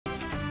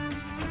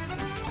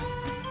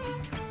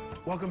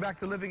Welcome back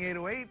to Living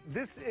 808.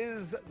 This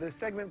is the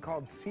segment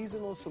called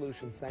Seasonal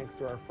Solutions, thanks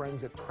to our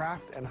friends at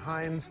Kraft and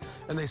Heinz.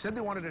 And they said they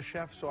wanted a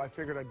chef, so I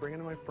figured I'd bring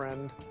in my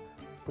friend,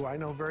 who I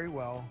know very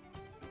well,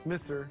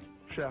 Mr.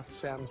 Chef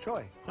Sam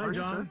Choi. Hi,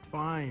 John.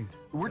 Fine.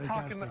 We're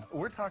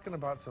talking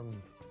about some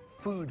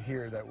food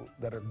here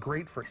that are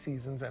great for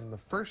seasons, and the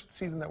first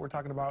season that we're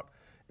talking about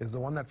is the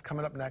one that's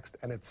coming up next,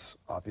 and it's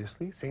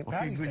obviously St.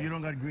 Patty's Day. Okay, good. You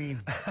don't got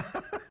green.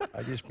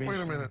 I just Wait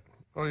a minute.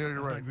 Oh, yeah,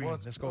 you're right. Green. Well,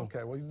 Let's go.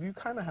 Okay, well, you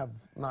kind of have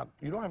not,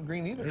 you don't have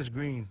green either. It's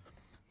green.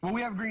 Well, we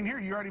have green here.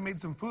 You already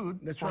made some food.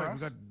 That's for right. us.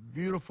 We got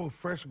beautiful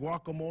fresh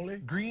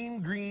guacamole.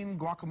 Green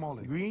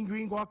guacamole.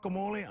 Green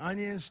guacamole,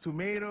 onions,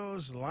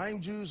 tomatoes,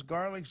 lime juice,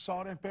 garlic,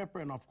 salt and pepper,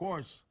 and of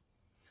course,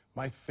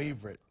 my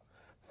favorite,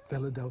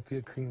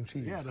 Philadelphia cream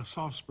cheese. yeah, the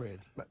soft spread.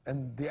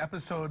 And the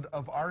episode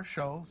of our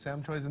show,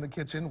 Sam Choi's in the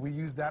Kitchen, we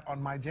use that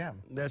on my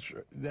jam. That's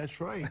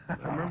right.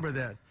 I remember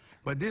that.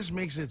 But this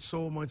makes it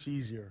so much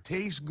easier.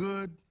 Tastes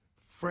good,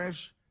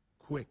 fresh,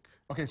 quick.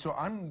 Okay, so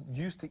I'm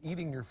used to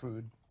eating your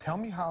food. Tell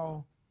me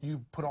how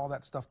you put all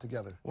that stuff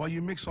together. Well,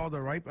 you mix all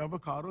the ripe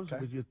avocados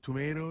with your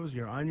tomatoes,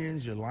 your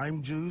onions, your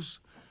lime juice,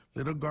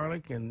 little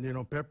garlic, and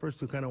peppers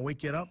to kind of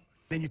wake it up.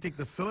 Then you take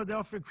the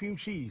Philadelphia cream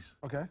cheese.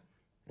 Okay.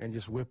 And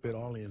just whip it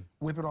all in.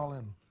 Whip it all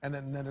in, and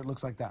then it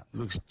looks like that.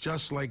 Looks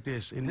just like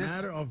this in a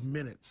matter of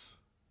minutes.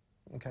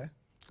 Okay.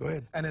 Go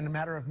ahead. And in a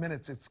matter of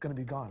minutes, it's going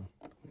to be gone.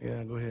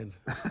 Yeah, go ahead.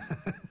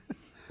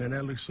 And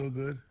that looks so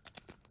good.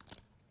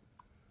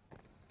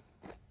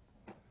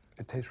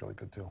 It tastes really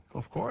good, too.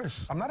 Of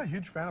course. I'm not a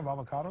huge fan of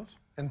avocados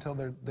until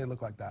they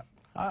look like that.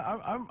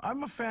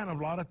 I'm a fan of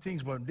a lot of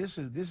things, but this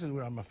is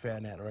where I'm a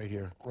fan at right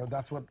here. Well,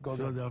 that's what goes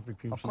Philadelphia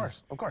cream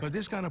cheese. Of course. But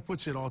this kind of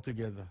puts it all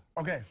together.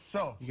 Okay,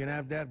 so you can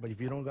have that, but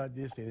if you don't got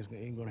this, it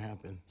ain't gonna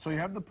happen. So you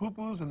have the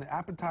poo-poos and the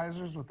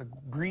appetizers with the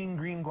green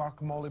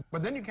guacamole,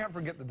 but then you can't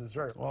forget the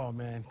dessert. Oh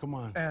man, come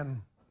on.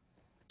 And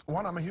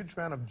one, I'm a huge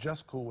fan of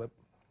just Cool Whip,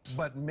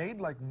 but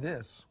made like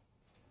this: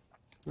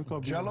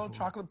 Jell-O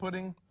chocolate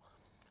pudding,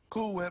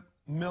 Cool Whip,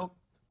 milk,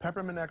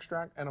 peppermint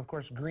extract, and of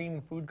course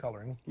green food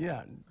coloring.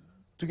 Yeah.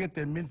 To get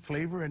that mint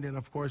flavor, and then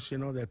of course,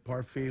 that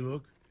parfait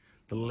look,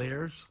 the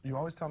layers. You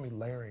always tell me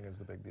layering is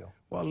the big deal.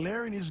 Well,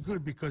 layering is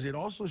good because it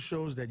also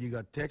shows that you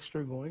got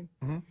texture going.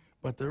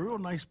 But the real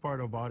nice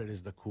part about it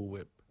is the Cool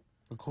Whip.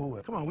 The Cool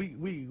Whip. Come on,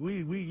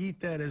 we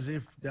eat that as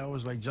if that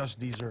was like just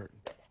dessert.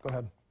 Go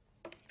ahead.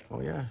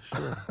 Oh yeah,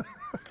 sure.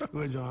 Go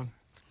ahead, John.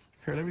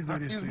 Here, let me do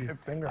this to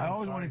you. I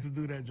always wanted to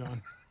do that,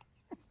 John.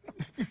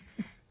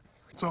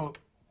 So,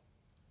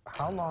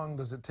 how long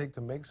does it take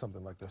to make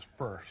something like this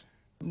first?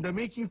 The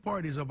making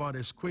part is about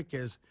as quick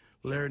as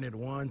layering it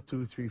 1,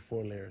 2, 3,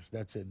 4 layers.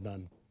 That's it,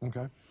 done.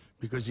 Okay.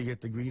 Because you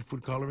get the green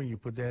food coloring, you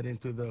put that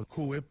into the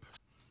Cool Whip,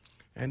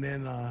 and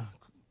then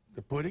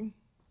the pudding,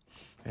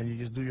 and you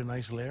just do your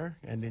nice layer,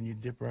 and then you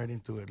dip right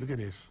into it. Look at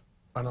this.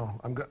 I know.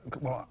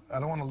 Well, I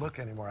don't want to look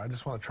anymore. I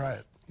just want to try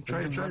it.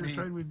 Try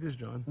it with this,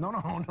 John. No.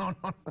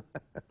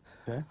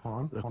 Okay, hold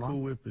on. The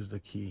Cool Whip is the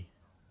key.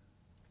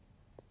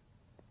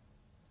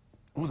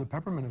 Ooh, the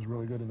peppermint is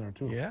really good in there,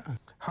 too. Yeah.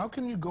 How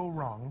can you go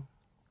wrong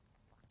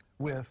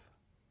with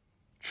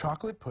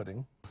chocolate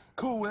pudding,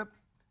 Cool Whip,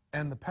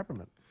 and the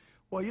peppermint?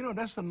 Well,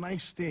 that's the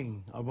nice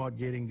thing about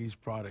getting these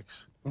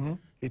products.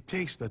 It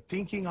takes the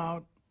thinking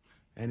out,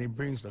 and it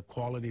brings the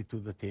quality to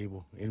the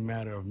table in a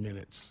matter of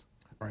minutes.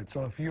 Right,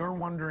 so if you're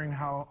wondering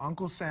how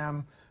Uncle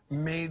Sam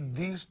made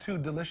these two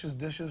delicious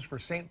dishes for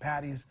St.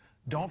 Patty's,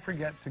 don't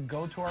forget to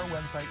go to our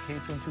website,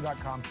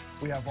 k2n2.com.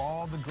 We have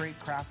all the great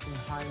Kraft and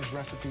Heinz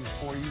recipes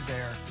for you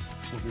there.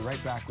 We'll be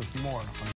right back with more on